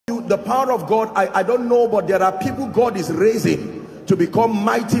the power of God, I don't know, but there are people God is raising to become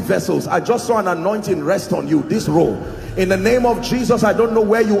mighty vessels. I just saw an anointing rest on you, this row. In the name of Jesus, I don't know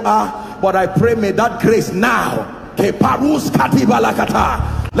where you are, but I pray may that grace now, let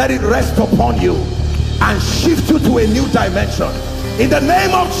it rest upon you and shift you to a new dimension. In the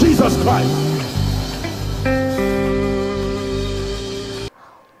name of Jesus Christ.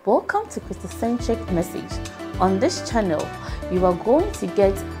 Welcome to Christocentric Message. On this channel, you are going to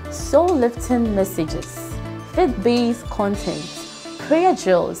get soul-lifting messages, faith-based content, prayer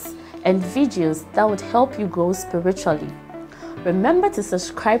drills, and videos that would help you grow spiritually. Remember to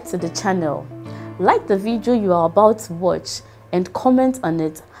subscribe to the channel, like the video you are about to watch, and comment on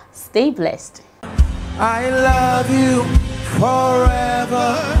it. Stay blessed. I love you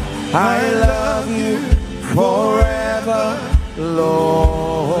forever. I love you forever, Lord.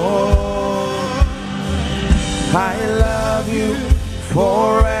 I love you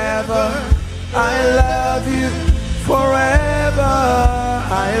forever. I love you forever.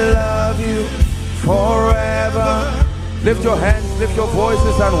 I love you forever. Lift your hands, lift your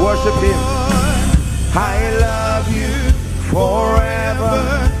voices and worship him. I love you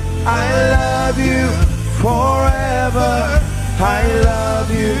forever. I love you forever. I love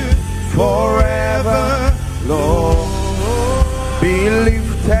you forever, Lord. Be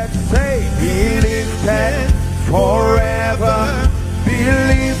lifted, say, be lifted forever. Be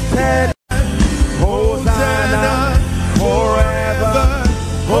lifted. Hosanna forever.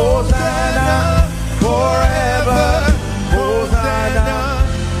 Hosanna forever. Hosanna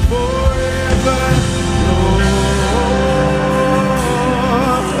forever. Lord,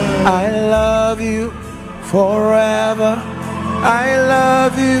 I love you forever. I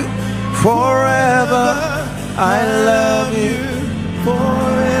love you forever. I love you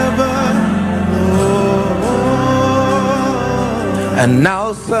forever, Lord. And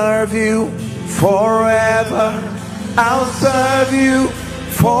I'll serve you forever. I'll serve you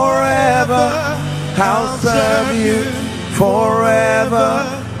forever. I'll serve you forever,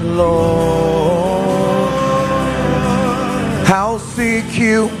 Lord. I'll seek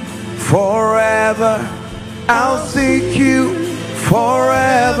you forever. I'll seek you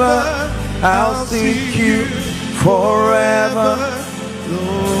forever. I'll seek you forever,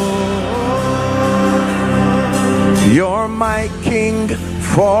 Lord. You're my King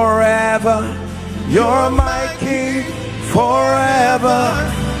forever. You're my King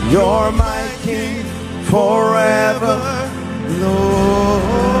forever. You're my King forever, Lord.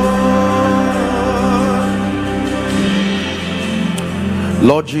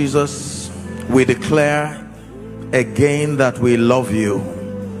 Lord Jesus, we declare again that we love you.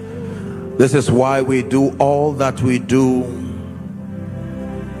 This is why we do all that we do.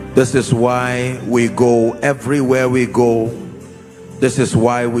 This is why we go everywhere we go. This is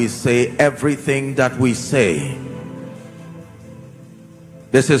why we say everything that we say.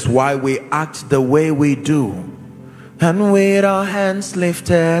 This is why we act the way we do. And with our hands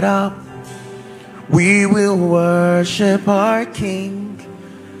lifted up, we will worship our King.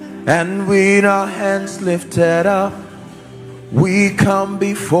 And with our hands lifted up, we come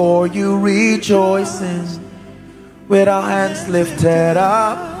before you rejoicing. With our hands lifted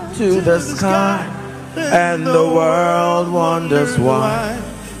up to the sky, and the world wonders why.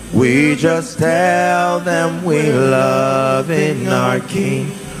 We just tell them we love in our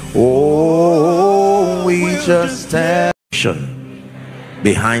King. Oh, we just tell.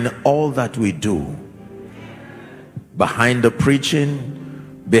 Behind all that we do, behind the preaching,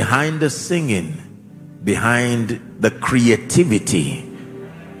 behind the singing, behind the creativity,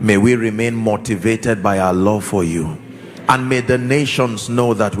 may we remain motivated by our love for you, and may the nations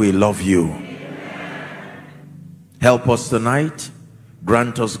know that we love you. Help us tonight.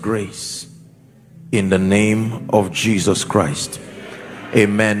 Grant us grace in the name of Jesus Christ.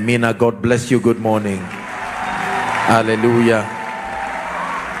 Amen. Mina, God bless you. Good morning. Hallelujah.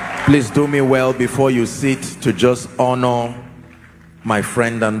 Please do me well before you sit to just honor my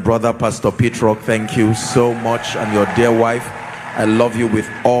friend and brother Pastor Petrock. Thank you so much, and your dear wife. I love you with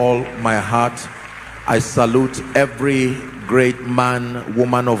all my heart. I salute every great man,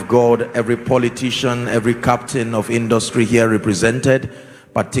 woman of God, every politician, every captain of industry here represented,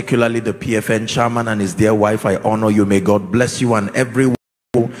 particularly the PFN chairman and his dear wife. I honor you. May God bless you. And everyone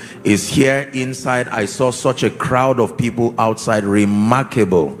who is here inside, I saw such a crowd of people outside.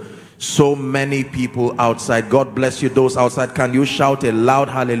 Remarkable. So many people outside. God bless you. Those outside, can you shout a loud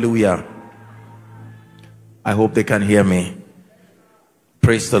hallelujah? I hope they can hear me.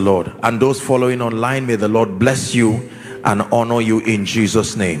 Praise the Lord. And those following online, may the Lord bless you and honor you in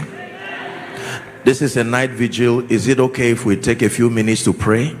Jesus' name. This is a night vigil. Is it okay if we take a few minutes to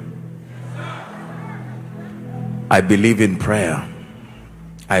pray? I believe in prayer.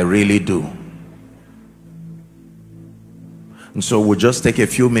 I really do. And so we'll just take a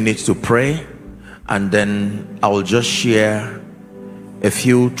few minutes to pray, and then I'll just share a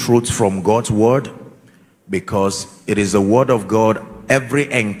few truths from God's word, because it is the word of God. Every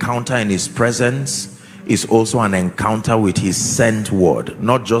encounter in his presence is also an encounter with his sent word,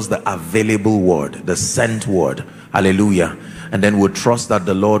 not just the available word, the sent word. Hallelujah. And then we'll trust that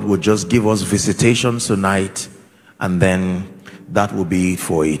the Lord will just give us visitations tonight, and then that will be it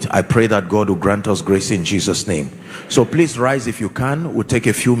for it. I pray that God will grant us grace in Jesus' name. So please rise if you can. We'll take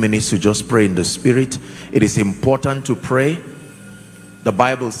a few minutes to just pray in the spirit. It is important to pray. The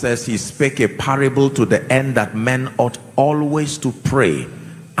Bible says he spake a parable to the end that men ought always to pray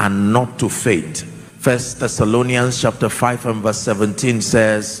and not to faint. 1 Thessalonians chapter 5 and verse 17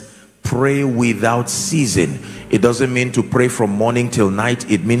 says, pray without ceasing. It doesn't mean to pray from morning till night.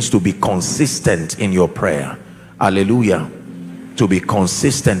 It means to be consistent in your prayer. Hallelujah. To be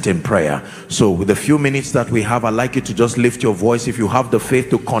consistent in prayer. So with the few minutes that we have, I'd like you to just lift your voice. If you have the faith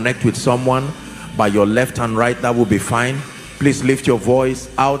to connect with someone by your left and right, that will be fine. Please lift your voice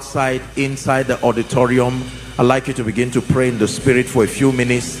outside, inside the auditorium. I'd like you to begin to pray in the spirit for a few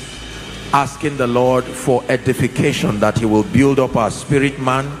minutes, asking the Lord for edification, that he will build up our spirit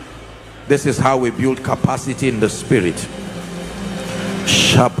man. This is how we build capacity in the spirit.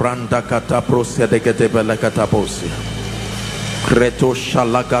 Kreto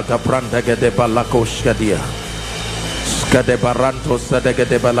shalakata prandegede balakoshkadia skadebaranto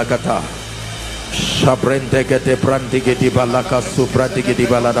sadegede balakata shabrendegede brandigedi balaka subradigedi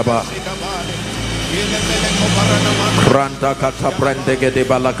baladaba kranta kata brandegede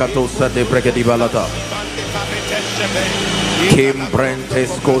balakato sadebregedi balata kim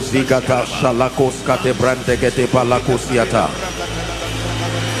brentesko zigata shalakos kate brandegede balakosiata.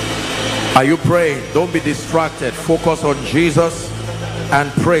 Are you praying? Don't be distracted. Focus on Jesus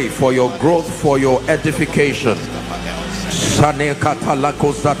and pray for your growth, for your edification.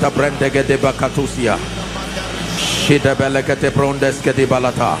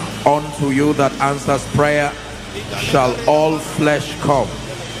 Unto you that answers prayer shall all flesh come.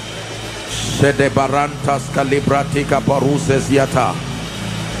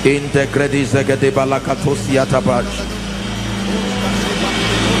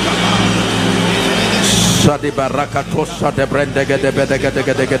 In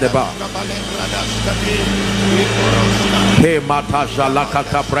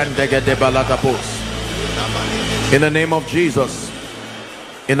the name of Jesus,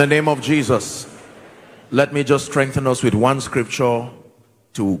 in the name of Jesus, let me just strengthen us with one scripture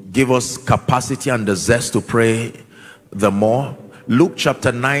to give us capacity and the zest to pray the more. Luke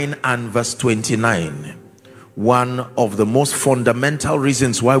chapter 9 and verse 29. One of the most fundamental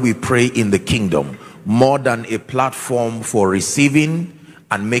reasons why we pray in the kingdom, more than a platform for receiving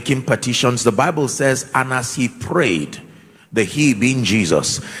and making petitions. The Bible says, and as he prayed, the he being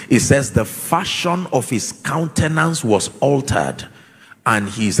Jesus, it says the fashion of his countenance was altered, and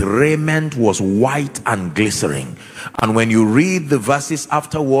his raiment was white and glistening. And when you read the verses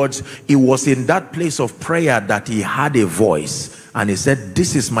afterwards, it was in that place of prayer that he had a voice, and he said,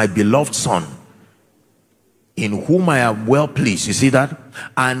 this is my beloved son, in whom I am well pleased. You see that?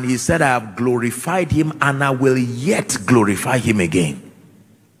 And he said, I have glorified him, and I will yet glorify him again.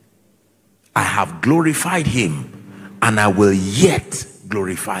 I have glorified him, and I will yet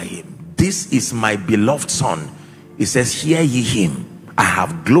glorify him. This is my beloved son. He says, hear ye him. I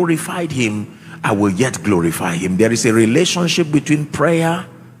have glorified him, I will yet glorify him. There is a relationship between prayer,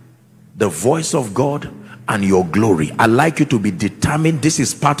 the voice of God, and your glory. I'd like you to be determined. This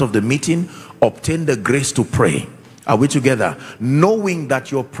is part of the meeting. Obtain the grace to pray. Are we together? Knowing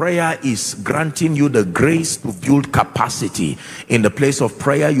that your prayer is granting you the grace to build capacity. In the place of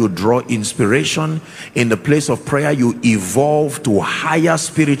prayer, you draw inspiration. In the place of prayer, you evolve to higher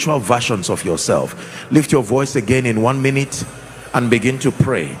spiritual versions of yourself. Lift your voice again in 1 minute and begin to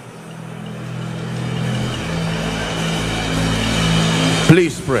pray.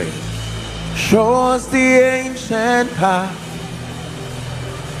 Please pray. Show us the ancient path.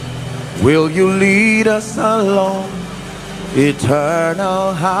 Will you lead us along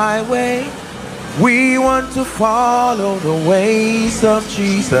eternal highway? We want to follow the ways of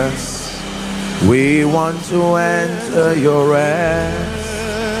Jesus. We want to enter your rest.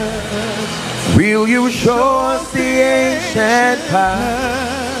 Will you show us the ancient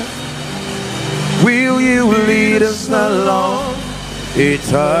path? Will you lead us along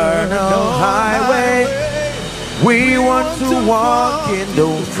eternal highway? We want to walk in the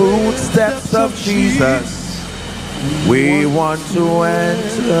footsteps of Jesus. We want to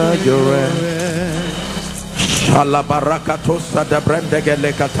enter your rest. Shalabarakatosa de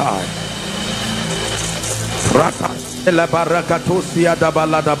Brendegelekatai. Rata la barakatosia da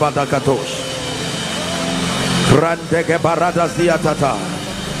balada badakatos. Brandege barada ziatata.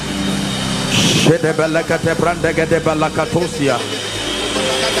 Shedebelekate brandege de balakatosia.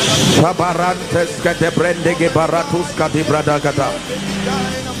 Shabarantes kate brandege baratus kati bradagata.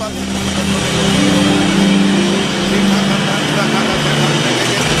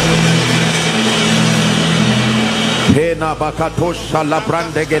 Kena bakatosha la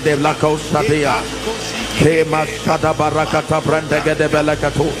brandege de lakausadia. Kema sada barakata brandege de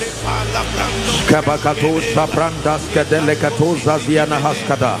belakatos. Kabakatos sabrandas kadelekatos aziana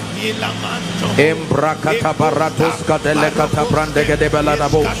haskada. Embrakata baratos kadelekata brandege de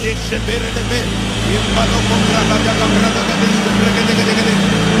beladabo.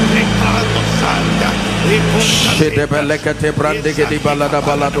 Shedebelekate brandege de balada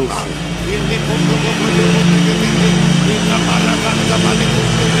balados.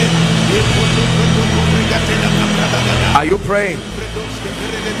 Are you praying?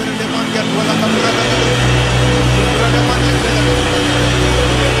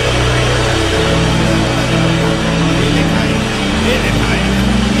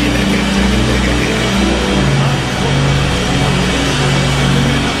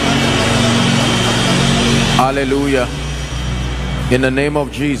 Hallelujah. In the name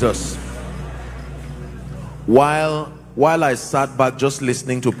of Jesus. While I sat back just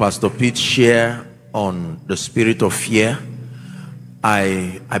listening to Pastor Pete share on the spirit of fear,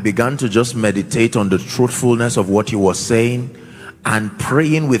 I began to just meditate on the truthfulness of what he was saying and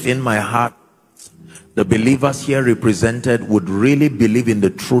praying within my heart the believers here represented would really believe in the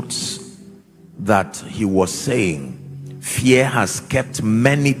truths that he was saying. Fear has kept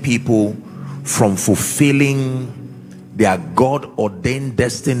many people from fulfilling their God-ordained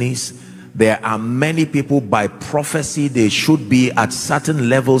destinies. There are many people by prophecy they should be at certain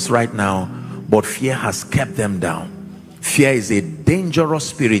levels right now, but fear has kept them down. Fear is a dangerous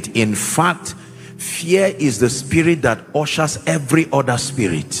spirit. In fact, fear is the spirit that ushers every other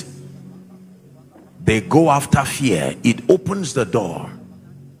spirit. They go after fear. It opens the door.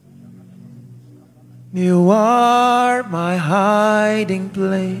 You are my hiding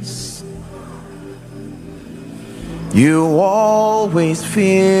place. You always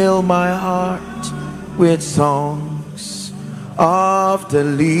fill my heart with songs of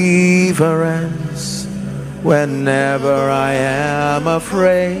deliverance. Whenever I am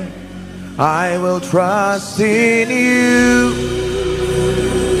afraid, I will trust in you.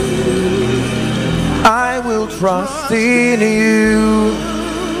 I will trust in you.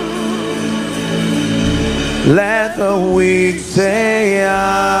 Let the weak say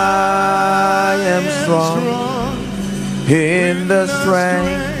I am strong in the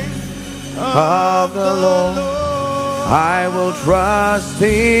strength of the Lord. I will trust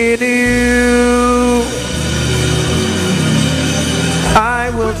in you.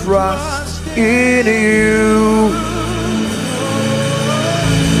 I will trust in you.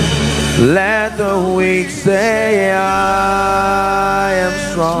 Let the weak say I am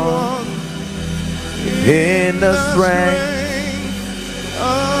strong in the strength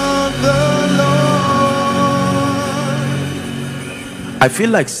of the Lord. I feel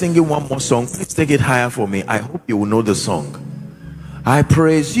like singing one more song. Please take it higher for me. I hope you will know the song. I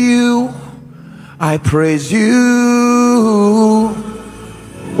praise you. I praise you.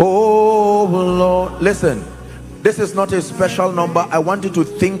 Oh Lord. Listen, this is not a special number. I want you to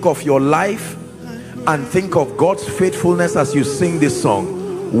think of your life and think of God's faithfulness as you sing this song.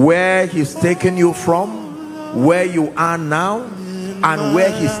 Where he's taken you from, where you are now, and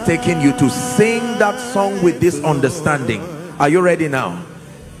where he's taken you to. Sing that song with this understanding. Are you ready now?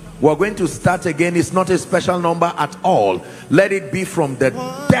 We're going to start again. It's not a special number at all. Let it be from the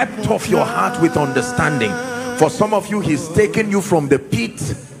depth of your heart with understanding. For some of you, he's taken you from the pit,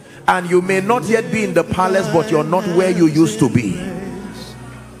 and you may not yet be in the palace, but you're not where you used to be.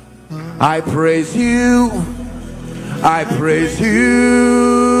 I praise you. I praise you.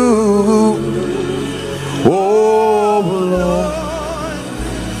 Oh Lord.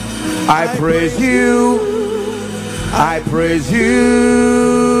 I praise you. I praise you.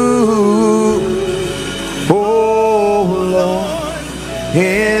 Oh Lord.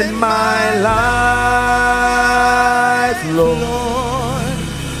 In my life, Lord,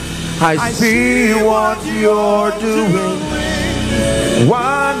 I see what you're doing.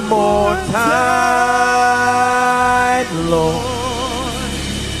 One more time, Lord,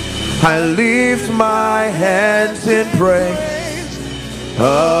 I lift my hands in praise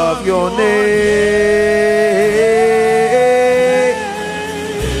of your name.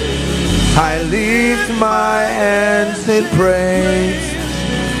 I lift my hands in praise.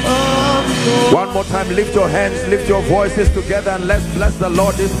 One more time, lift your hands, lift your voices together, and let's bless the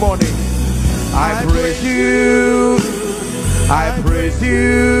Lord this morning. I praise you, I praise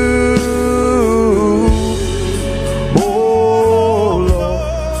you, oh Lord.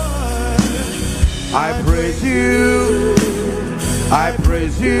 I praise you, I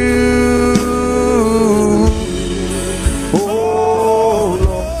praise you, oh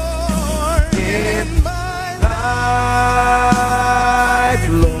Lord. In my life,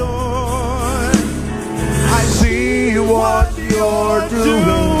 Lord, I see what you're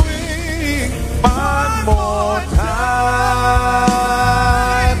doing. One more time,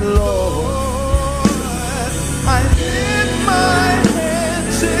 Lord, I lift my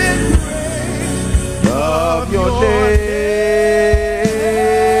hands in praise of your name.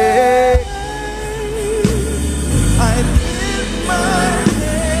 I lift my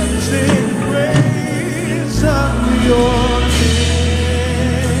hands in praise of your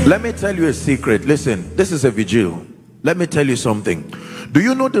name. Let me tell you a secret. Listen, this is a vigil. Let me tell you something. Do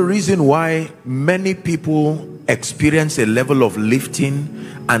you know the reason why many people experience a level of lifting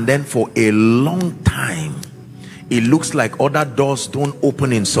and then for a long time it looks like other doors don't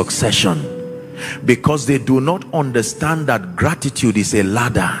open in succession? Because they do not understand that gratitude is a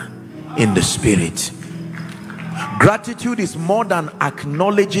ladder in the spirit. Gratitude is more than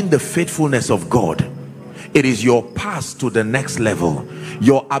acknowledging the faithfulness of God. It is your pass to the next level,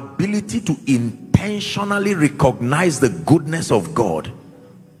 your ability to intentionally recognize the goodness of God.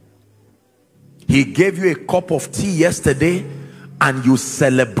 He gave you a cup of tea yesterday and you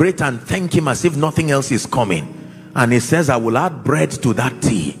celebrate and thank him as if nothing else is coming, and he says, I will add bread to that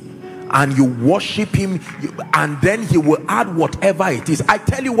tea, and you worship him, and then he will add whatever it is. I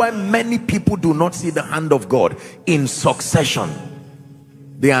tell you why many people do not see the hand of God in succession.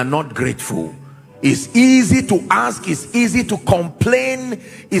 They are not grateful. It's easy to ask, it's easy to complain,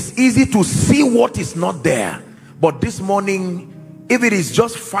 it's easy to see what is not there. But this morning, if it is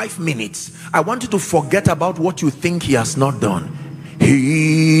just 5 minutes, I want you to forget about what you think he has not done.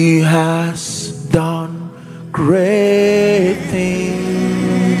 He has done great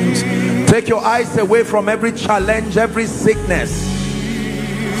things. Take your eyes away from every challenge, every sickness.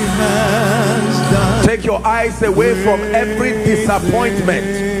 Take your eyes away from every disappointment.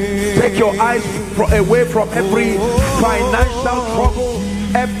 Take your eyes away from every financial trouble,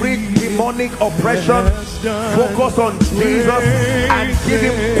 every demonic oppression. Focus on Jesus and give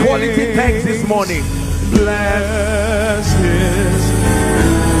him quality thanks this morning. Bless his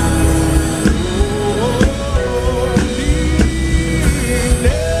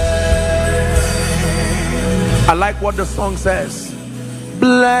name. I like what the song says.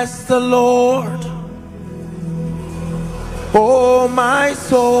 Bless the Lord, oh my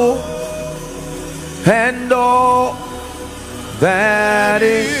soul, and all that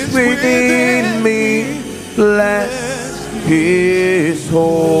is within me. Bless his holy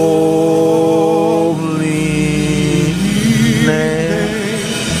name.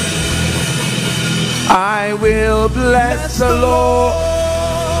 I will bless the Lord,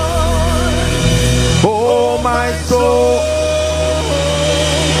 oh my soul,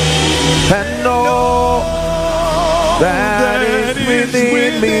 and all that is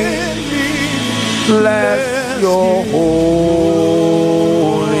within me. Bless your holy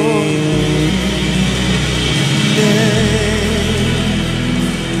name.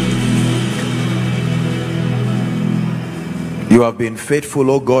 You have been faithful,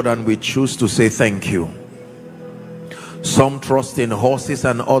 oh God, and we choose to say thank you. Some trust in horses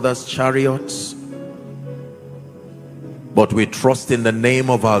and others chariots, but we trust in the name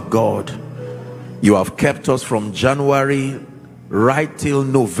of our God. You have kept us from January right till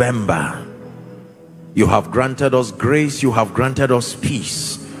November. You have granted us grace, you have granted us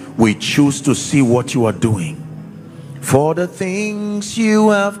peace. We choose to see what you are doing. For the things you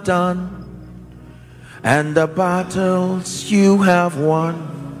have done and the battles you have won,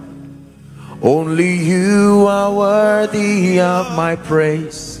 only you are worthy of my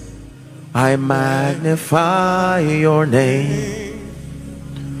praise. I magnify your name.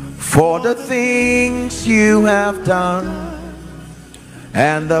 For the things you have done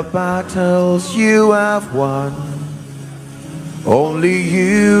and the battles you have won, only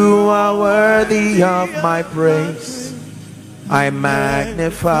you are worthy of my praise. I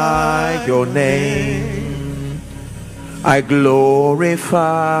magnify your name. I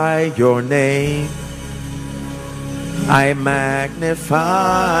glorify your name. I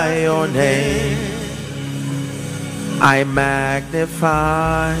magnify your name. I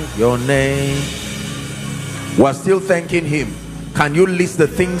magnify your name. We're still thanking him. Can you list the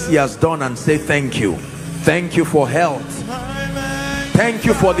things he has done and say thank you? Thank you for health. Thank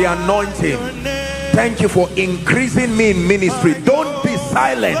you for the anointing. Thank you for increasing me in ministry. Don't be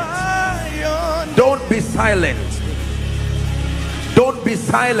silent. Don't be silent. Don't be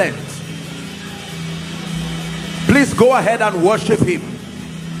silent. Please go ahead and worship him.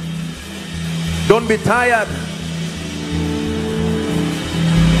 Don't be tired.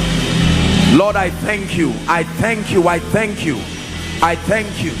 Lord, I thank you. I thank you. I thank you. I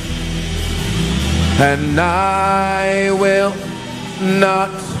thank you. And I will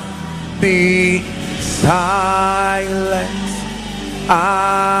not be silent.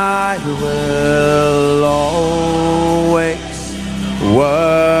 I will always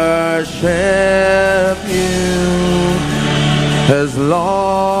worship you as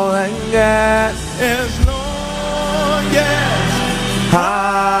long as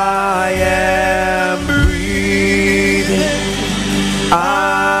I am breathing.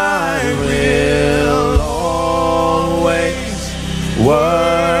 I will always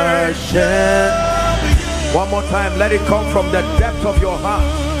worship. One more time, let it come from the depth of your heart.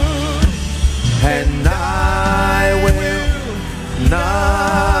 And I will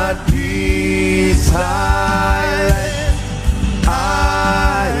not be silent.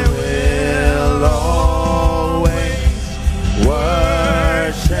 I will always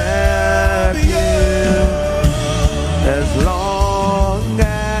worship you as long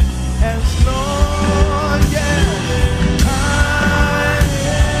as I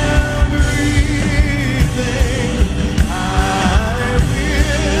am breathing. I will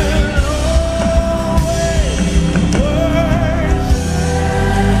always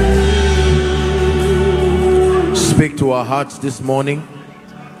worship. Speak to our hearts this morning,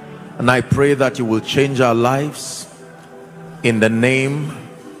 and I pray that you will change our lives in the name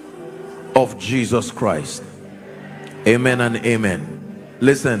of Jesus Christ. Amen and amen.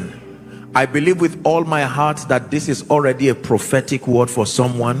 Listen, I believe with all my heart that this is already a prophetic word for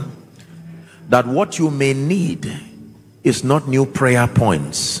someone, that what you may need is not new prayer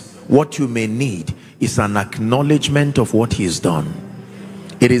points. What you may need is an acknowledgement of what he has done.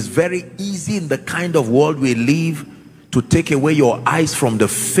 It is very easy in the kind of world we live to take away your eyes from the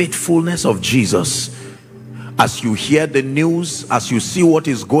faithfulness of Jesus. As you hear the news, as you see what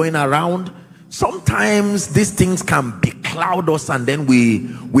is going around, sometimes these things can becloud us, and then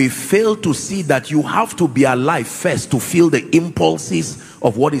we fail to see that you have to be alive first to feel the impulses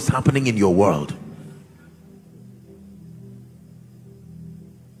of what is happening in your world.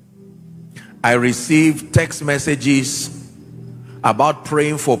 I received text messages about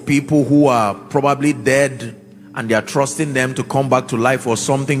praying for people who are probably dead and they are trusting them to come back to life or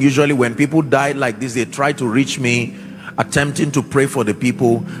something. Usually when people die like this, they try to reach me attempting to pray for the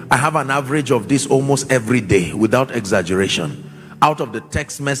people. I have an average of this almost every day without exaggeration. Out of the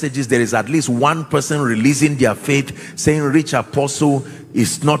text messages, there is at least one person releasing their faith, saying, "Rich Apostle,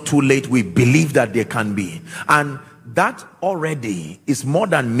 it's not too late. We believe that there can be." And that already is more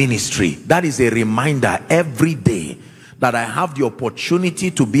than ministry. That is a reminder every day that I have the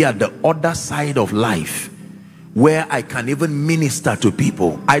opportunity to be at the other side of life, where I can even minister to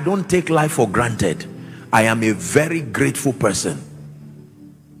people. I don't take life for granted. I am a very grateful person.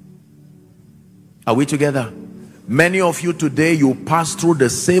 Are we together? Many of you today, you pass through the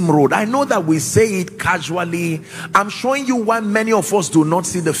same road. I know that we say it casually. I'm showing you why many of us do not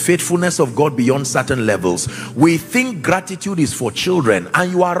see the faithfulness of God beyond certain levels. We think gratitude is for children,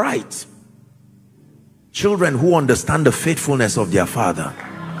 and you are right. Children who understand the faithfulness of their father.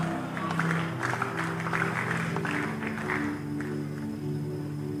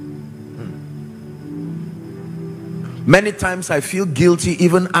 Many times I feel guilty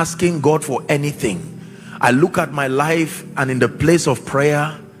even asking God for anything. I look at my life, and in the place of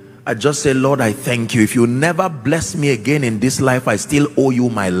prayer, I just say, "Lord, I thank you. If you never bless me again in this life, I still owe you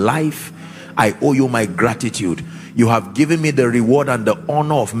my life. I owe you my gratitude. You have given me the reward and the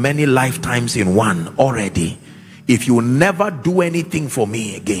honor of many lifetimes in one already. If you never do anything for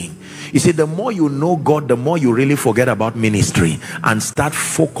me again." You see, the more you know God, the more you really forget about ministry and start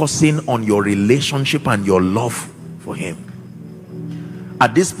focusing on your relationship and your love for him.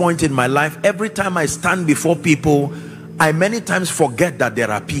 At this point in my life, every time I stand before people, I many times forget that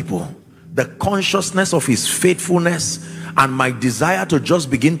there are people. The consciousness of his faithfulness and my desire to just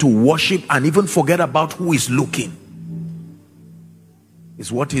begin to worship and even forget about who is looking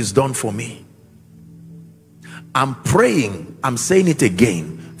is what he's done for me. I'm praying, I'm saying it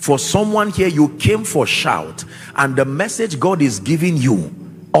again, for someone here. You came for shout, and the message God is giving you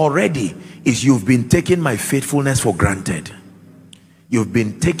already is, you've been taking my faithfulness for granted. You've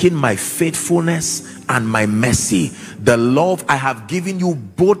been taking my faithfulness and my mercy, the love I have given you,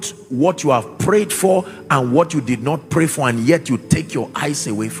 both what you have prayed for and what you did not pray for, and yet you take your eyes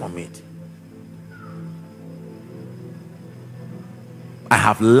away from it. I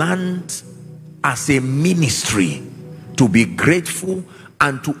have learned as a ministry to be grateful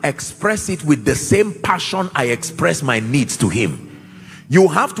and to express it with the same passion I express my needs to him. You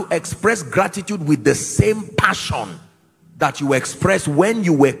have to express gratitude with the same passion that you expressed when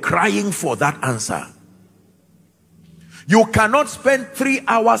you were crying for that answer. You cannot spend 3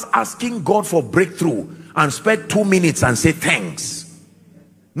 hours asking God for breakthrough and spend 2 minutes and say thanks.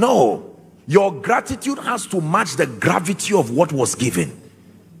 No, your gratitude has to match the gravity of what was given.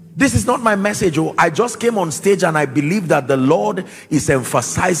 This is not my message. I just came on stage and I believe that the Lord is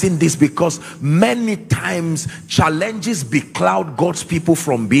emphasizing this because many times challenges becloud God's people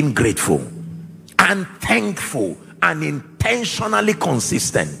from being grateful and thankful and intentionally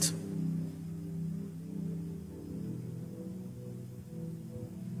consistent.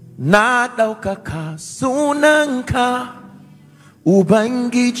 Na ɗaukaka sunanka,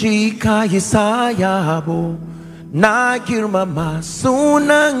 Ubangiji ka yi sa yabo. Na girmama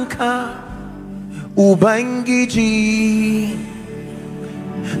sunanka, Ubangiji.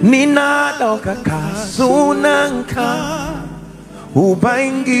 Ni na ɗaukaka sunanka,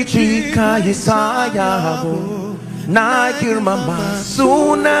 Ubangiji ka yi sa yabo. Na girmama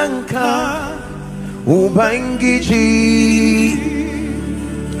sunanka, Ubangiji.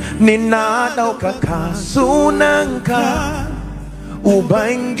 Ni na ɗaukaka sunanka,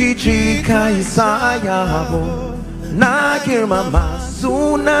 Ubangiji ka yi sa yabo. Na girmama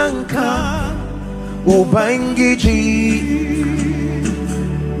sunanka, Ubangiji.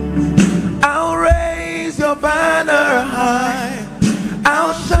 I'll raise your banner high,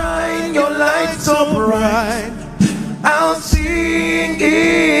 I'll shine your light so bright, I'll sing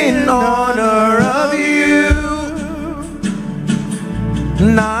in honor of you.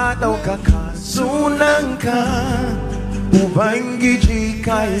 Na ɗaukaka sunanka, Ubangiji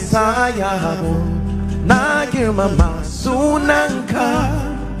ka yi sa yabo. Na girmama sunanka,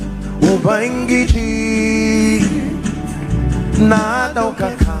 Ubangiji. Na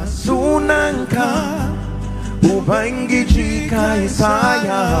ɗaukaka sunanka, Ubangiji ka yi sa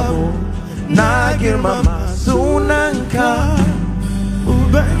yabo. Na girmama sunanka,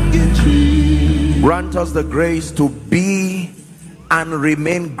 Ubangiji. Grant us the grace to be and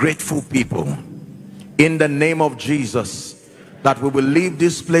remain grateful people in the name of Jesus, that we will leave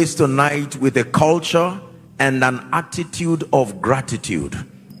this place tonight with a culture and an attitude of gratitude.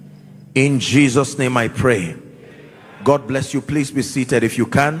 In Jesus' name I pray. God bless you. Please be seated if you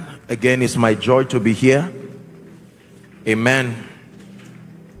can. Again, it's my joy to be here. Amen.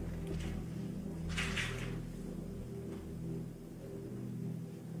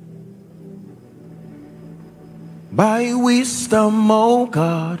 By wisdom, O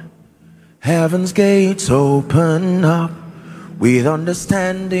God, heaven's gates open up. With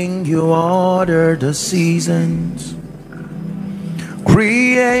understanding you order the seasons,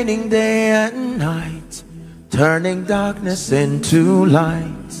 creating day and night, turning darkness into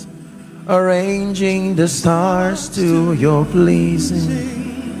light, arranging the stars to your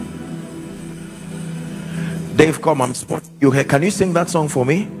pleasing. Dave, come, I'm spotting you here. Can you sing that song for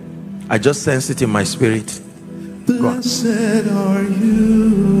me? I just sense it in my spirit. Blessed are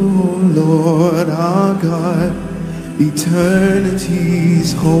you, O Lord our God,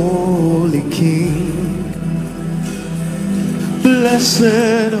 eternity's holy King.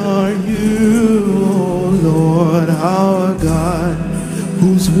 Blessed are you, O Lord our God,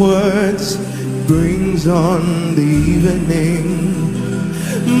 whose words brings on the evening.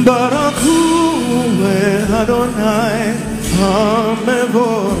 Barak hu Adonai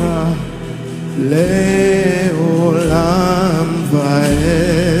Hamevora Leolam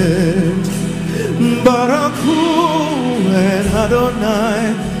vaed. Barak hu Adonai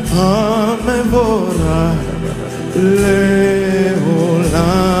Hamevora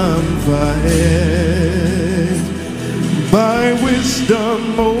Leolam vaed. By wisdom,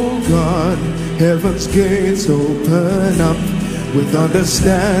 O God, heaven's gates open up. With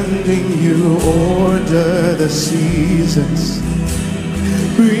understanding you order the seasons,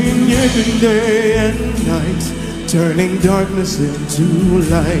 renewing day and night, turning darkness into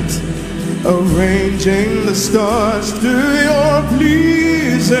light, arranging the stars to your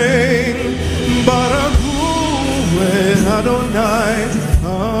pleasing. Barak hu Adonai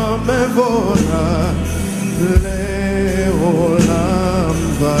Hamevora Leolam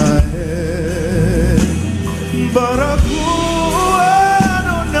vaed. Barak hu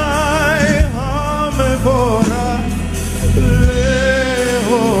Adonai Hamevora Leolam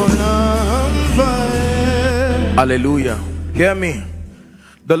Hallelujah. Hear me.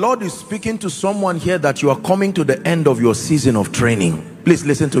 The Lord is speaking to someone here that you are coming to the end of your season of training. Please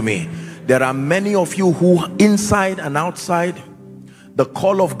listen to me. There are many of you who, inside and outside, the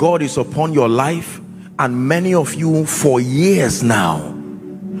call of God is upon your life, and many of you for years now,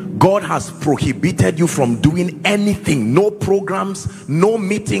 God has prohibited you from doing anything. No programs, no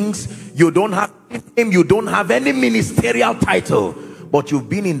meetings. You don't have name, you don't have any ministerial title, but you've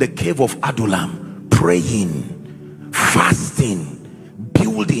been in the cave of Adullam, praying, fasting,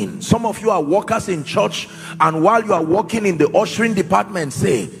 building. Some of you are workers in church, and while you are working in the ushering department,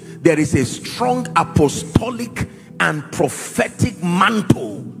 say there is a strong apostolic and prophetic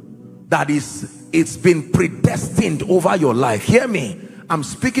mantle that it's been predestined over your life. Hear me. I'm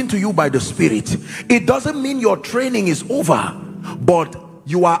speaking to you by the Spirit. It doesn't mean your training is over, but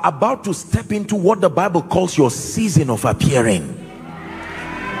you are about to step into what the Bible calls your season of appearing.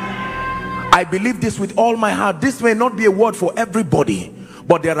 I believe this with all my heart. This may not be a word for everybody,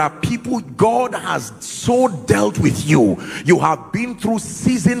 but there are people God has so dealt with you. You have been through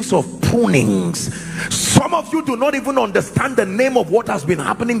seasons of prunings. Some of you do not even understand the name of what has been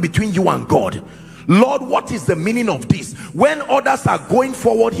happening between you and God. Lord, what is the meaning of this? When others are going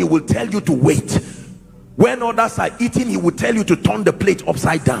forward, he will tell you to wait. When others are eating, he will tell you to turn the plate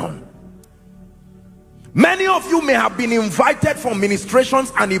upside down. Many of you may have been invited for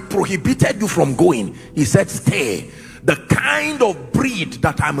ministrations and he prohibited you from going. He said, stay. The kind of breed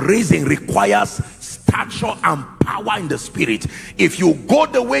that I'm raising requires stature and power in the spirit. If you go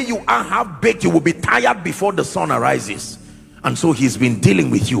the way you are half-baked, you will be tired before the sun arises. And so he's been dealing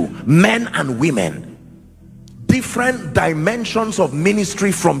with you, men and women, different dimensions of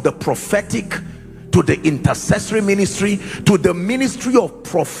ministry, from the prophetic to the intercessory ministry to the ministry of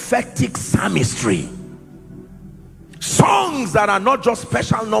prophetic psalmistry. Songs that are not just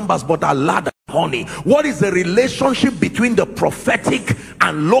special numbers but are ladder honey. What is the relationship between the prophetic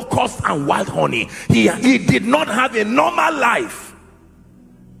and locust and wild honey? He did not have a normal life.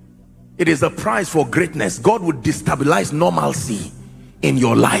 It is a prize for greatness. God would destabilize normalcy in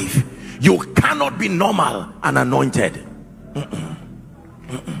your life. You cannot be normal and anointed.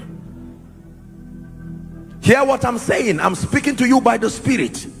 Hear what I'm saying. I'm speaking to you by the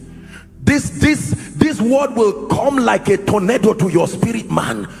Spirit. This word will come like a tornado to your spirit,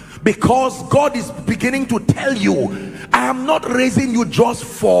 man, because God is beginning to tell you, I am not raising you just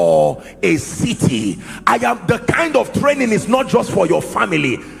for a city. I am the kind of training is not just for your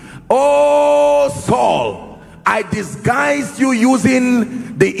family. Oh Saul, I disguised you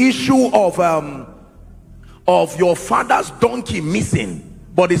using the issue of your father's donkey missing,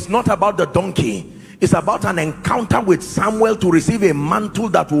 but it's not about the donkey. It's about an encounter with Samuel to receive a mantle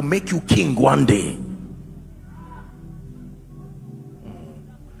that will make you king one day.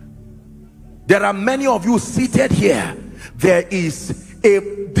 There are many of you seated here. There is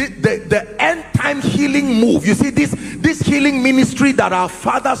the end time healing move. You see this healing ministry that our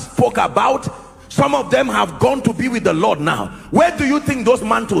fathers spoke about, some of them have gone to be with the Lord now. Where do you think those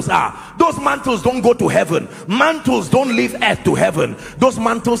mantles are? Those mantles don't go to heaven. Mantles don't leave earth to heaven. Those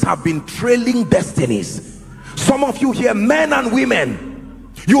mantles have been trailing destinies. Some of you here, men and women,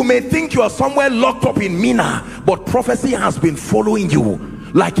 you may think you are somewhere locked up in Mina, but prophecy has been following you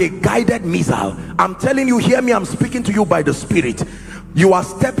like a guided missile. I'm telling you, hear me, I'm speaking to you by the Spirit. You are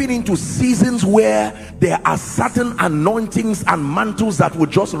stepping into seasons where there are certain anointings and mantles that will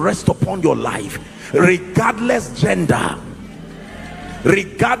just rest upon your life, regardless gender,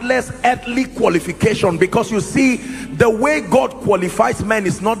 regardless earthly qualification. Because you see, the way God qualifies men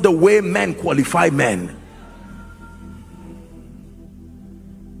is not the way men qualify men.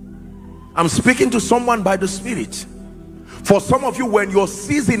 I'm speaking to someone by the Spirit. For some of you, when your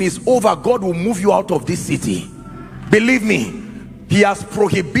season is over, God will move you out of this city. Believe me, he has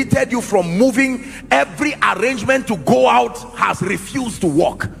prohibited you from moving. Every arrangement to go out has refused to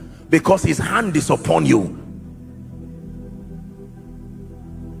work because his hand is upon you.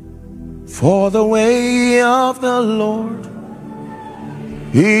 For the way of the Lord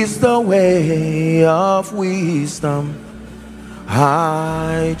is the way of wisdom.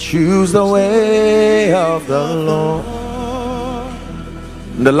 I choose the way of the Lord.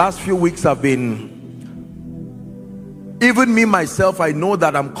 In the last few weeks I've been, even me myself, I know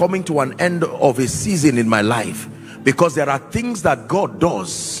that I'm coming to an end of a season in my life, because there are things that God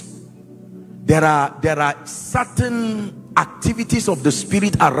does. There are certain activities of the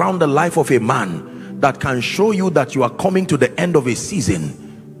Spirit around the life of a man that can show you that you are coming to the end of a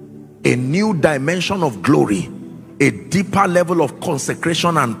season, a new dimension of glory, a deeper level of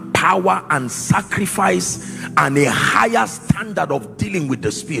consecration and power and sacrifice, and a higher standard of dealing with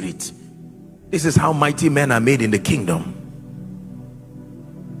the Spirit. This is how mighty men are made in the kingdom.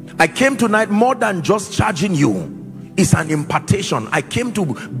 I came tonight more than just charging you. It's an impartation. I came to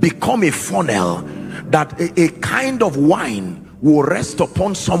become a funnel that a kind of wine will rest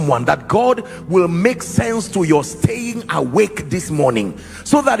upon someone, that God will make sense to your staying awake this morning,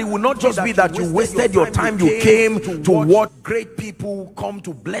 so that it will not just be that you wasted your time. You came to watch great people come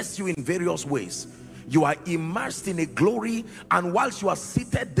to bless you in various ways. You are immersed in a glory, and whilst you are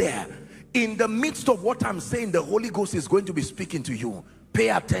seated there, in the midst of what I'm saying, the Holy Ghost is going to be speaking to you. Pay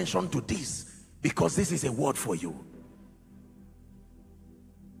attention to this, because this is a word for you.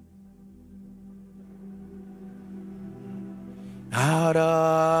 Out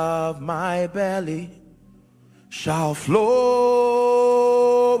of my belly shall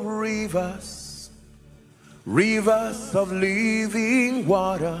flow rivers, rivers of living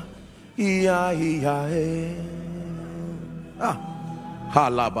water.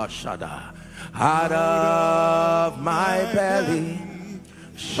 Halabashada. Out of my belly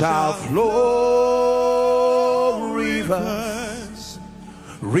shall flow rivers,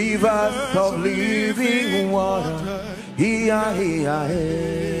 rivers of living water.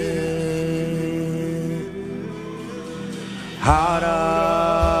 Out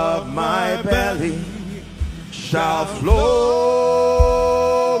of my belly shall flow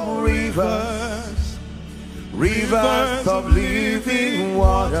rivers, rivers of living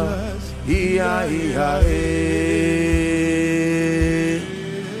waters.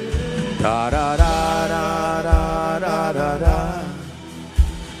 Da da da da da da da da.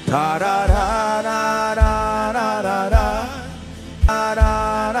 Da da da da da da da da. Da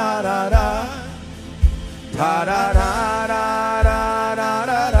da da da da. Da da da da da da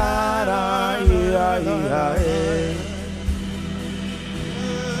da da.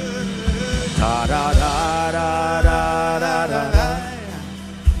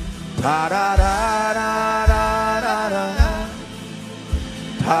 27.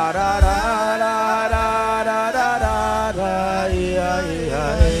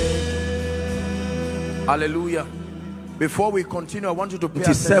 Hallelujah. Before we continue, I want you to pay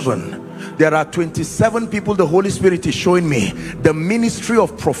attention. There are 27 people the Holy Spirit is showing me. The ministry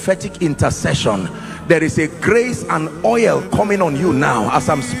of prophetic intercession. There is a grace and oil coming on you now as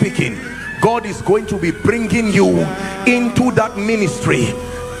I'm speaking. God is going to be bringing you into that ministry.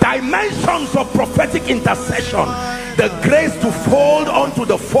 Dimensions of prophetic intercession. The grace to fold onto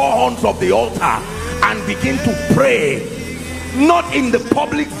the four horns of the altar and begin to pray, not in the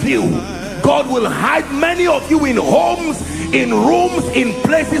public view. God will hide many of you in homes, in rooms, in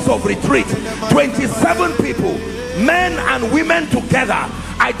places of retreat. 27 people, men and women together.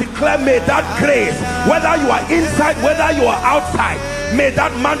 I declare, may that grace, whether you are inside, whether you are outside, may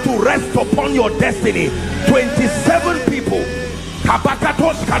that mantle rest upon your destiny. 27 people.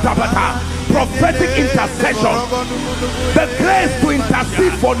 Prophetic intercession, the grace to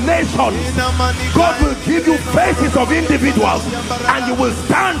intercede for nations. God will give you faces of individuals and you will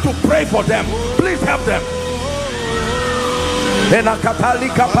stand to pray for them. Please help them.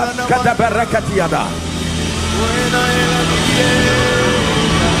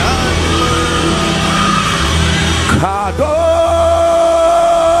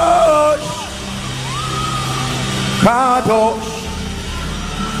 Kadosh, Kadosh,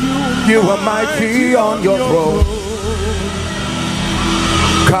 you are mighty on your throne.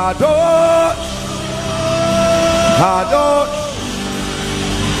 Kadosh, Kadosh,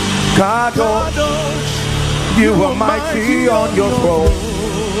 Kadosh, you are mighty on your throne.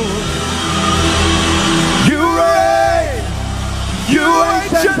 You reign, you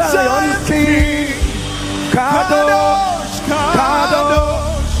ancient Zion's King. Kadosh,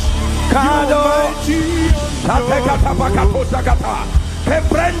 Kadosh, Kadosh, Kadosh.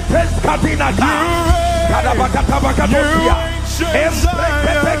 Kebrentes Kadinaka, Kadabakatabakatosia,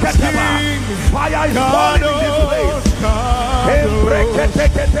 fire is burning in this place.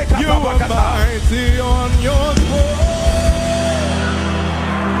 You are mighty on your throne.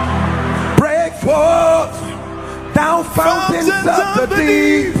 Break forth, thou fountains of the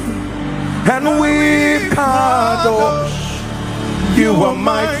deep, and weep, Kadosh. You are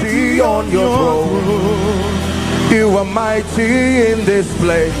mighty on your throne. You are mighty in this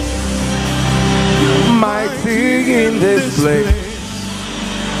place, mighty in this place.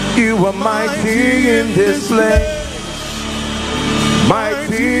 You are mighty in this place,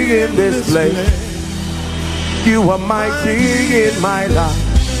 mighty in this place. You are mighty in my life,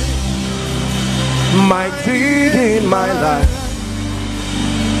 mighty in my life,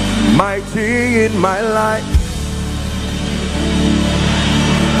 mighty in my life.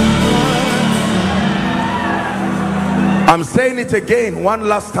 I'm saying it again one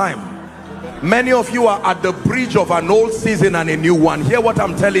last time. Many of you are at the bridge of an old season and a new one. Hear what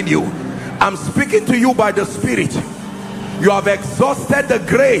I'm telling you. I'm speaking to you by the Spirit. You have exhausted the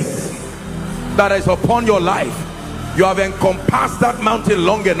grace that is upon your life. You have encompassed that mountain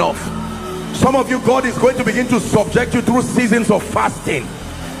long enough. Some of you, God is going to begin to subject you through seasons of fasting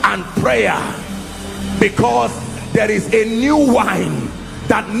and prayer, because there is a new wine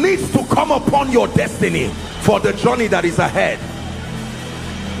that needs to come upon your destiny for the journey that is ahead.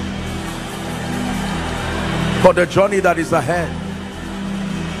 For the journey that is ahead.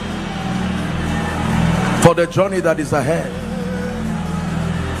 For the journey that is ahead.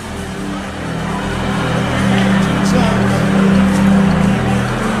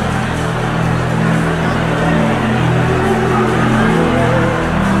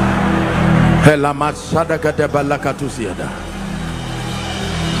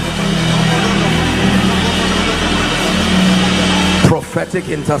 Prophetic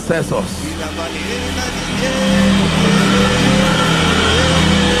intercessors.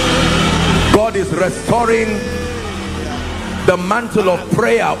 God is restoring the mantle of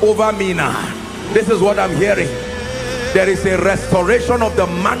prayer over me now. This is what I'm hearing. There is a restoration of the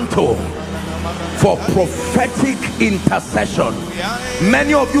mantle for prophetic intercession.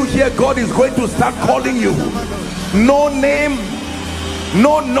 Many of you here, God is going to start calling you. No name,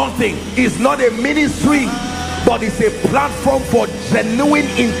 no nothing. It's not a ministry, but it's a platform for genuine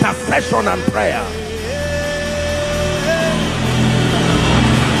intercession and prayer.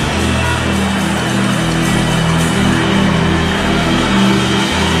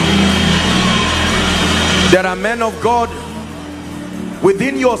 There are men of God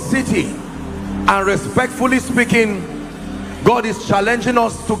within your city, and respectfully speaking, God is challenging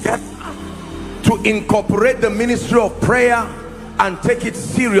us to incorporate the ministry of prayer and take it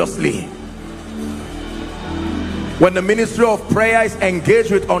seriously. When the ministry of prayer is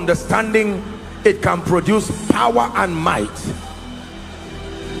engaged with understanding, it can produce power and might.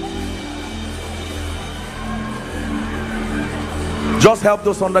 Just help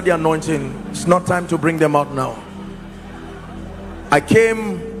those under the anointing. It's not time to bring them out now. I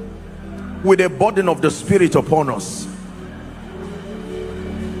came with a burden of the Spirit upon us.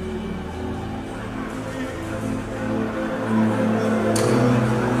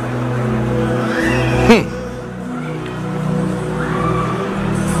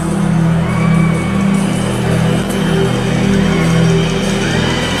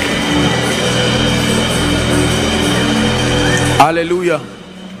 Hallelujah.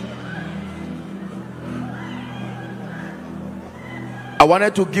 I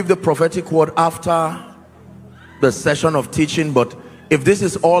wanted to give the prophetic word after the session of teaching, but if this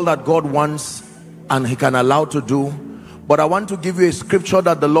is all that God wants and he can allow to do, but I want to give you a scripture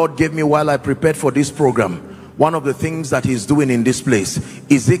that the Lord gave me while I prepared for this program. One of the things that he's doing in this place,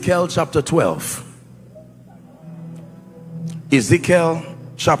 Ezekiel chapter 12. Ezekiel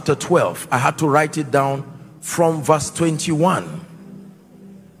chapter 12. I had to write it down from verse 21.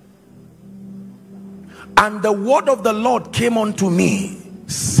 And the word of the Lord came unto me,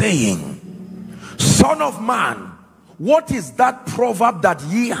 saying, Son of man, what is that proverb that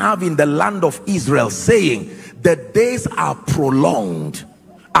ye have in the land of Israel, saying, the days are prolonged,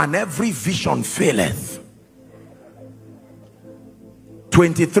 and every vision faileth?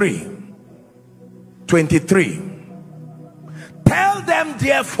 23. Tell them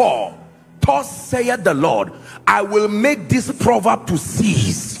therefore, thus saith the Lord, I will make this proverb to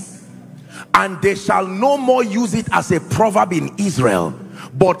cease, and they shall no more use it as a proverb in Israel,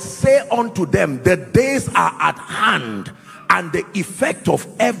 but say unto them, the days are at hand, and the effect of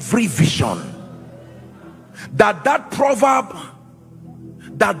every vision. That proverb,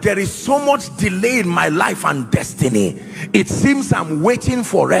 that there is so much delay in my life and destiny, it seems I'm waiting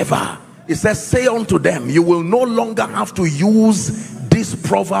forever. It says, say unto them, you will no longer have to use this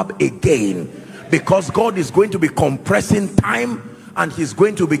proverb again, because God is going to be compressing time, and he's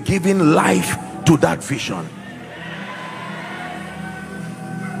going to be giving life to that vision.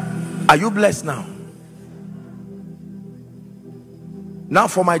 Are you blessed now? Now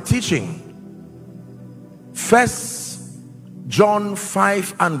for my teaching, 1 John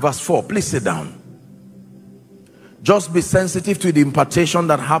 5 and verse 4. Please sit down. Just be sensitive to the impartation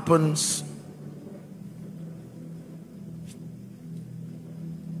that happens.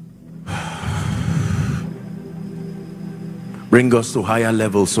 Bring us to higher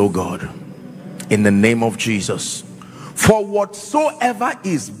levels, oh God, in the name of Jesus. For whatsoever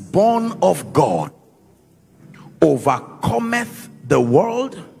is born of God overcometh the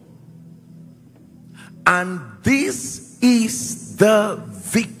world, and this is the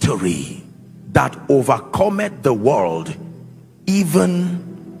victory that overcometh the world,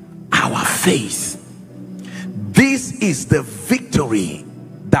 even our faith. This is the victory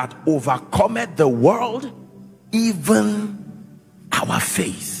that overcometh the world, even our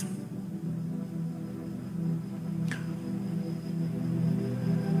faith.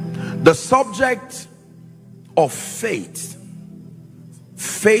 The subject of faith,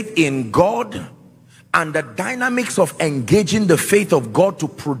 faith in God, and the dynamics of engaging the faith of God to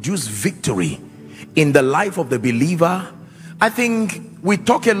produce victory in the life of the believer. I think we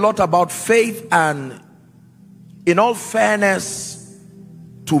talk a lot about faith, and in all fairness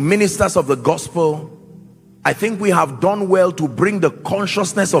to ministers of the gospel, I think we have done well to bring the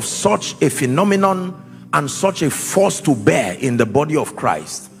consciousness of such a phenomenon and such a force to bear in the body of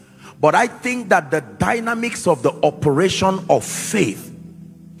Christ. But I think that the dynamics of the operation of faith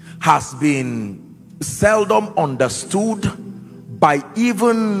has been seldom understood by,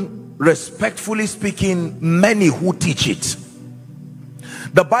 even respectfully speaking, many who teach it.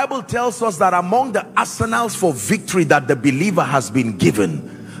 The Bible tells us that among the arsenals for victory that the believer has been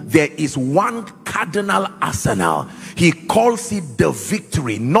given, there is one cardinal arsenal. He calls it the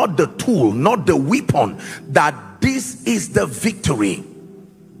victory, not the tool, not the weapon. That this is the victory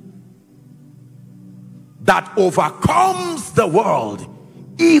that overcomes the world,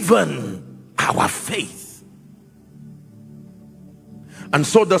 even our faith. And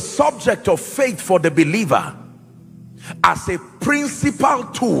so the subject of faith for the believer as a principal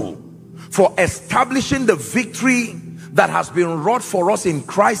tool for establishing the victory that has been wrought for us in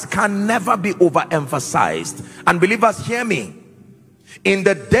Christ can never be overemphasized. And believers, hear me. In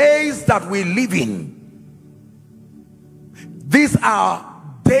the days that we live in, these are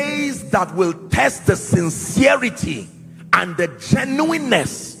days that will test the sincerity and the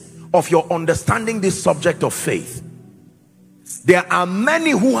genuineness of your understanding this subject of faith. There are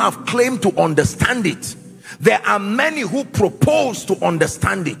many who have claimed to understand it. There are many who propose to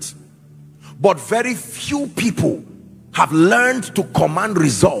understand it. But very few people have learned to command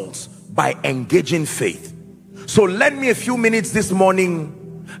results by engaging faith. So lend me a few minutes this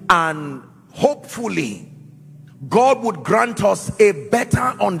morning, and hopefully God would grant us a better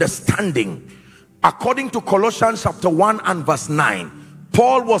understanding. According to Colossians chapter 1 and verse 9,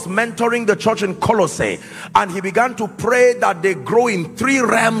 Paul was mentoring the church in Colossae, and he began to pray that they grow in 3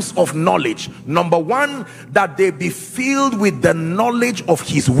 realms of knowledge. Number 1, that they be filled with the knowledge of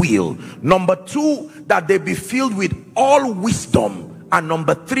his will. Number 2, that they be filled with all wisdom. And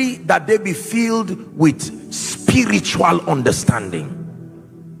number 3, that they be filled with spiritual understanding.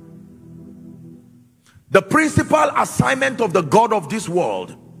 The principal assignment of the God of this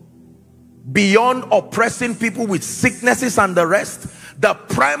world, beyond oppressing people with sicknesses and the rest, the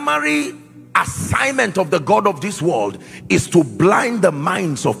primary assignment of the God of this world is to blind the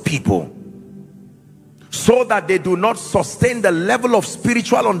minds of people so that they do not sustain the level of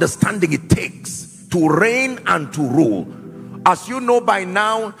spiritual understanding it takes to reign and to rule. As you know by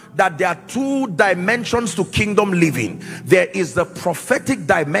now, that there are 2 dimensions to kingdom living. There is the prophetic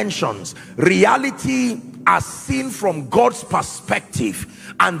dimensions, reality as seen from God's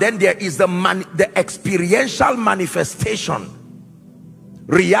perspective, and then there is the experiential manifestation,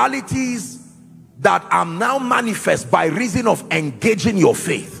 realities that are now manifest by reason of engaging your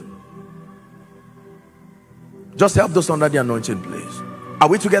faith. Just help those under the anointing, please. Are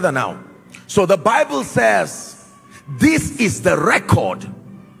we together now? So the Bible says, this is the record,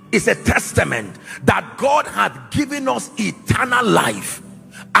 is a testament that God had given us eternal life,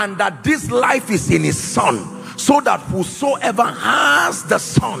 and that this life is in his Son, so that whosoever has the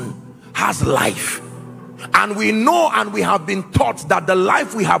Son has life. And we know and we have been taught that the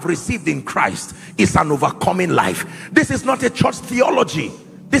life we have received in Christ is an overcoming life. This is not a church theology.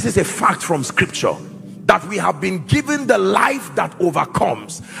 This is a fact from scripture, that we have been given the life that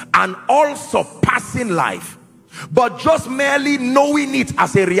overcomes, and all surpassing life. But just merely knowing it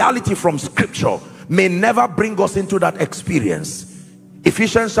as a reality from scripture may never bring us into that experience.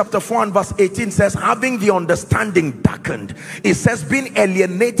 Ephesians chapter 4 and verse 18 says, having the understanding darkened. It says, being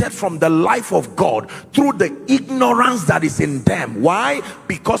alienated from the life of God through the ignorance that is in them. Why?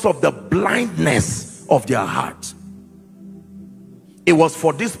 Because of the blindness of their heart. It was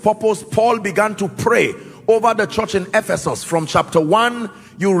for this purpose Paul began to pray over the church in Ephesus. From chapter 1,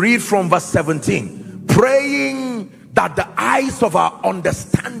 you read from verse 17, praying that the eyes of our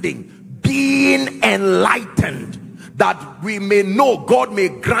understanding being enlightened, that we may know, God may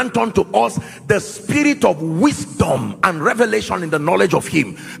grant unto us the spirit of wisdom and revelation in the knowledge of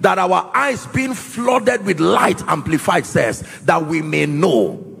him, that our eyes being flooded with light, amplified says, that we may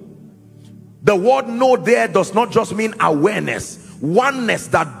know. The word know there does not just mean awareness, oneness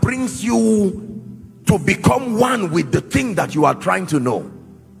that brings you to become one with the thing that you are trying to know.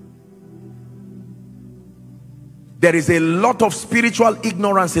 There is a lot of spiritual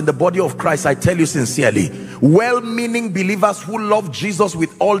ignorance in the body of Christ, I tell you sincerely. Well-meaning believers who love Jesus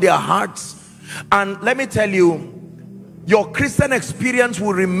with all their hearts. And let me tell you, your Christian experience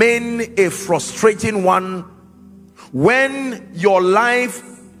will remain a frustrating one when your life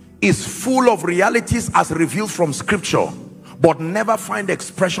is full of realities as revealed from scripture, but never find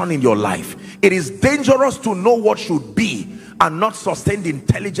expression in your life. It is dangerous to know what should be and not sustain the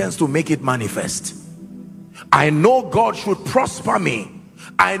intelligence to make it manifest. I know God should prosper me.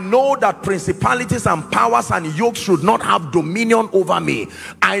 I know that principalities and powers and yokes should not have dominion over me.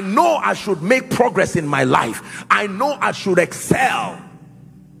 I know I should make progress in my life. I know I should excel.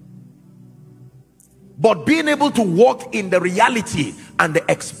 But being able to walk in the reality and the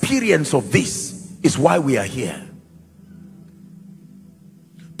experience of this is why we are here.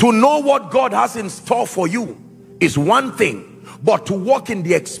 To know what God has in store for you is one thing, but to walk in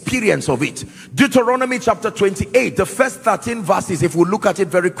the experience of it. Deuteronomy chapter 28, the first 13 verses, if we look at it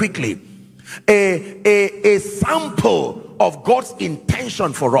very quickly, a sample of God's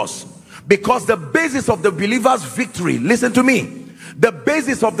intention for us. Because the basis of the believer's victory, listen to me, the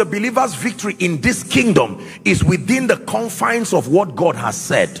basis of the believer's victory in this kingdom is within the confines of what God has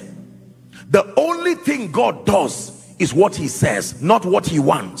said. The only thing God does is what he says, not what he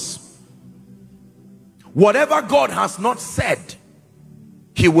wants. Whatever God has not said,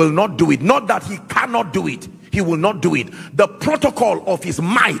 he will not do it. Not that he cannot do it, he will not do it. The protocol of his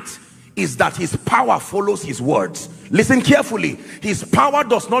might is that his power follows his words. Listen carefully. His power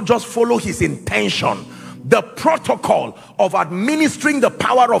does not just follow his intention. The protocol of administering the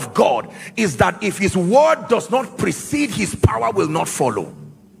power of God is that if his word does not precede, his power will not follow.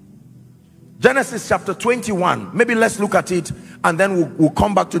 Genesis chapter 21, maybe let's look at it and then we'll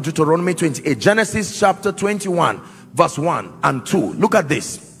come back to Deuteronomy 28. Genesis chapter 21 verse 1 and 2. Look at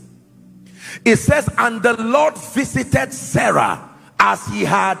this. It says, and the Lord visited Sarah as he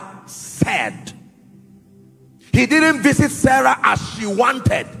had said. He didn't visit Sarah as she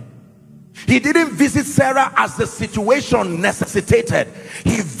wanted. He didn't visit Sarah as the situation necessitated.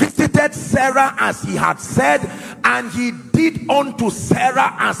 He visited Sarah as he had said, and he did unto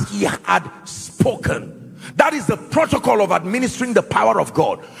Sarah as he had spoken. That is the protocol of administering the power of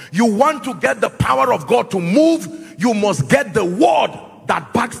God. You want to get the power of God to move, you must get the word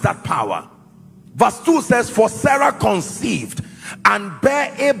that backs that power. Verse 2 says, for Sarah conceived and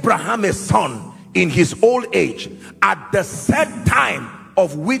bare Abraham a son in his old age, at the set time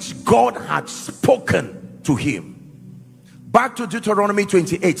of which God had spoken to him. Back to Deuteronomy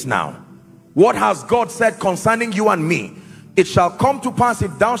 28 now. What has God said concerning you and me? It shall come to pass,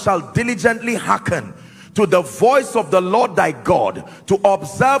 if thou shalt diligently hearken to the voice of the Lord thy God, to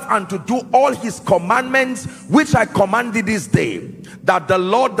observe and to do all his commandments which I command thee this day, that the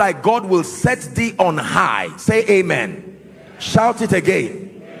Lord thy God will set thee on high. Say amen. Shout it again.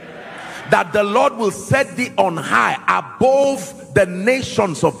 That the Lord will set thee on high above the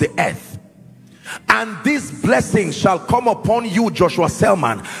nations of the earth. And this blessing shall come upon you, Joshua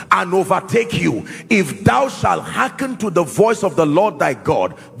Selman, and overtake you, if thou shalt hearken to the voice of the Lord thy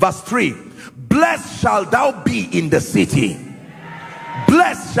God. Verse 3, blessed shalt thou be in the city,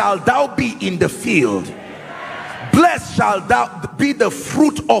 blessed shalt thou be in the field, blessed shalt thou be the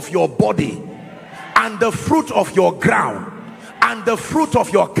fruit of your body, and the fruit of your ground, and the fruit of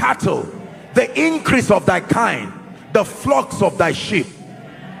your cattle, the increase of thy kind, the flocks of thy sheep.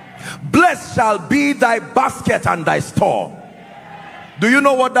 Blessed shall be thy basket and thy store. Do you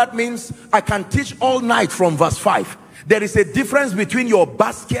know what that means? I can teach all night from verse 5. There is a difference between your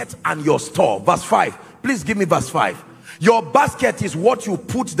basket and your store. Verse 5. Please give me verse 5. Your basket is what you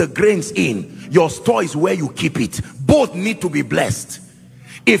put the grains in. Your store is where you keep it. Both need to be blessed.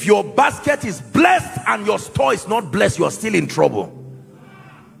 If your basket is blessed and your store is not blessed, you are still in trouble.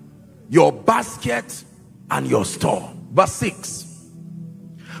 Your basket and your store. Verse 6.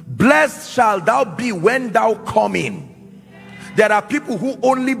 Blessed shall thou be when thou come in. There are people who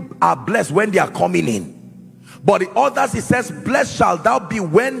only are blessed when they are coming in. But the others, it says, blessed shall thou be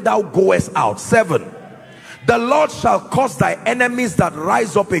when thou goest out. 7. The Lord shall cause thy enemies that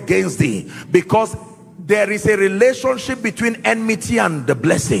rise up against thee. Because there is a relationship between enmity and the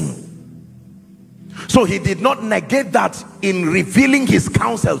blessing. So he did not negate that in revealing his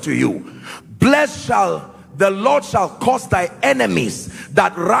counsel to you. Blessed shall the Lord shall cause thy enemies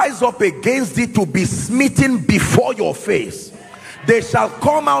that rise up against thee to be smitten before your face. They shall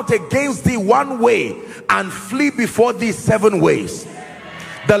come out against thee one way and flee before thee 7 ways.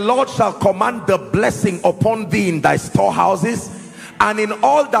 The Lord shall command the blessing upon thee in thy storehouses, and in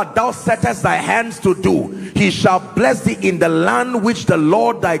all that thou settest thy hands to do, he shall bless thee in the land which the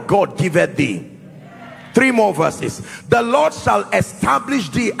Lord thy God giveth thee. 3 more verses. The Lord shall establish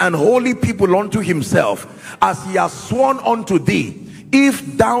thee an holy people unto himself, as he has sworn unto thee,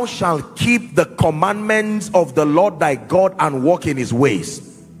 if thou shalt keep the commandments of the Lord thy God and walk in his ways.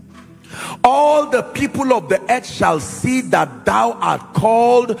 All the people of the earth shall see that thou art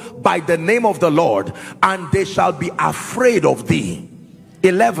called by the name of the Lord, and they shall be afraid of thee.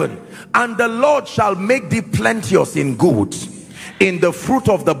 11. And the Lord shall make thee plenteous in goods, in the fruit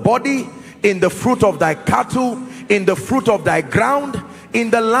of the body, in the fruit of thy cattle, in the fruit of thy ground, in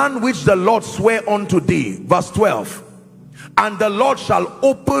the land which the Lord sware unto thee. Verse 12. And the Lord shall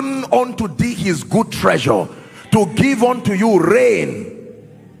open unto thee his good treasure, to give unto you rain,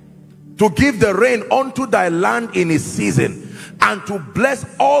 to give the rain unto thy land in his season, and to bless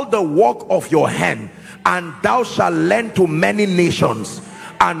all the work of your hand. And thou shalt lend to many nations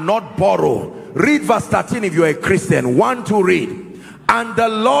and not borrow. Read verse 13 if you are a Christian. 1, 2, read. And the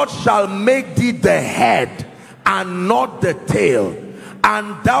Lord shall make thee the head and not the tail,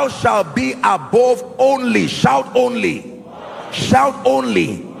 and thou shalt be above only. Shout only. Shout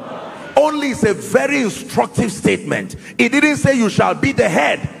only. Only is a very instructive statement. It didn't say you shall be the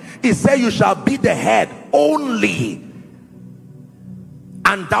head. It said you shall be the head only,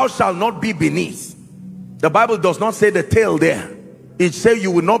 and thou shalt not be beneath. The Bible does not say the tail there. It says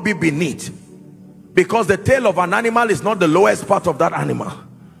you will not be beneath, because the tail of an animal is not the lowest part of that animal.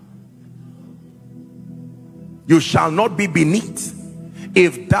 You shall not be beneath,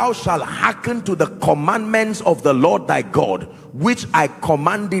 if thou shalt hearken to the commandments of the Lord thy God, which I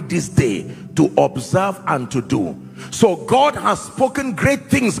command thee this day to observe and to do. So God has spoken great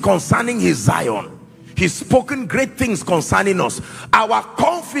things concerning his Zion. He's spoken great things concerning us. Our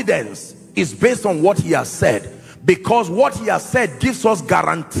confidence is based on what he has said, because what he has said gives us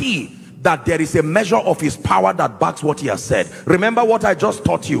guarantee that there is a measure of his power that backs what he has said. Remember what I just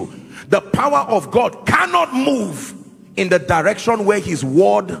taught you. The power of God cannot move in the direction where his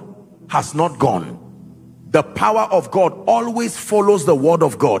word has not gone. The power of God always follows the word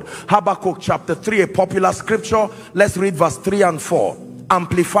of God. Habakkuk chapter 3, a popular scripture. Let's read verse 3 and 4.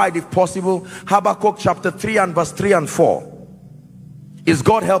 Amplified if possible. Habakkuk chapter 3 and verse 3 and 4. Is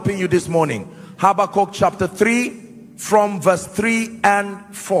God helping you this morning? Habakkuk chapter 3 from verse 3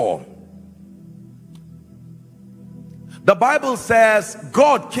 and 4. The Bible says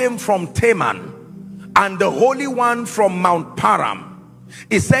God came from Teman, and the Holy One from Mount Param.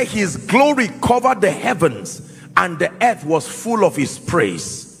 It said his glory covered the heavens, and the earth was full of his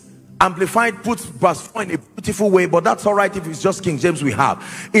praise. Amplified puts verse 4 in a beautiful way, but that's all right if it's just King James we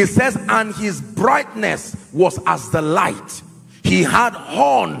have. It says, and his brightness was as the light. He had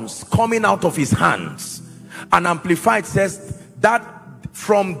horns coming out of his hands. And Amplified says that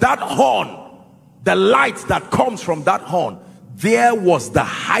from that horn, the light that comes from that horn, there was the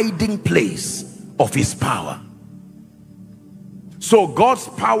hiding place of his power. So God's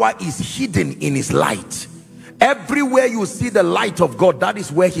power is hidden in his light. Everywhere you see the light of God, that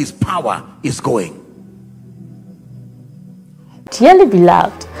is where his power is going. Dearly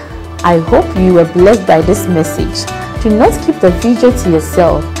beloved, I hope you were blessed by this message. Do not keep the video to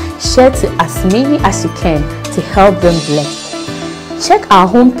yourself. Share to as many as you can to help them bless. Check our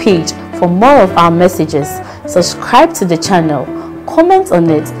homepage for more of our messages. Subscribe to the channel, comment on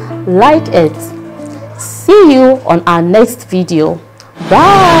it, like it. See you on our next video.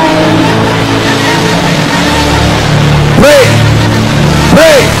 Bye. Pray,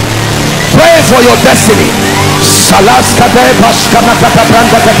 pray, pray for your destiny.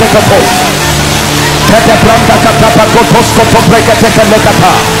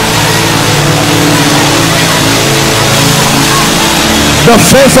 The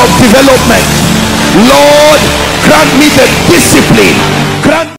phase of development. Lord, grant me the discipline. Grant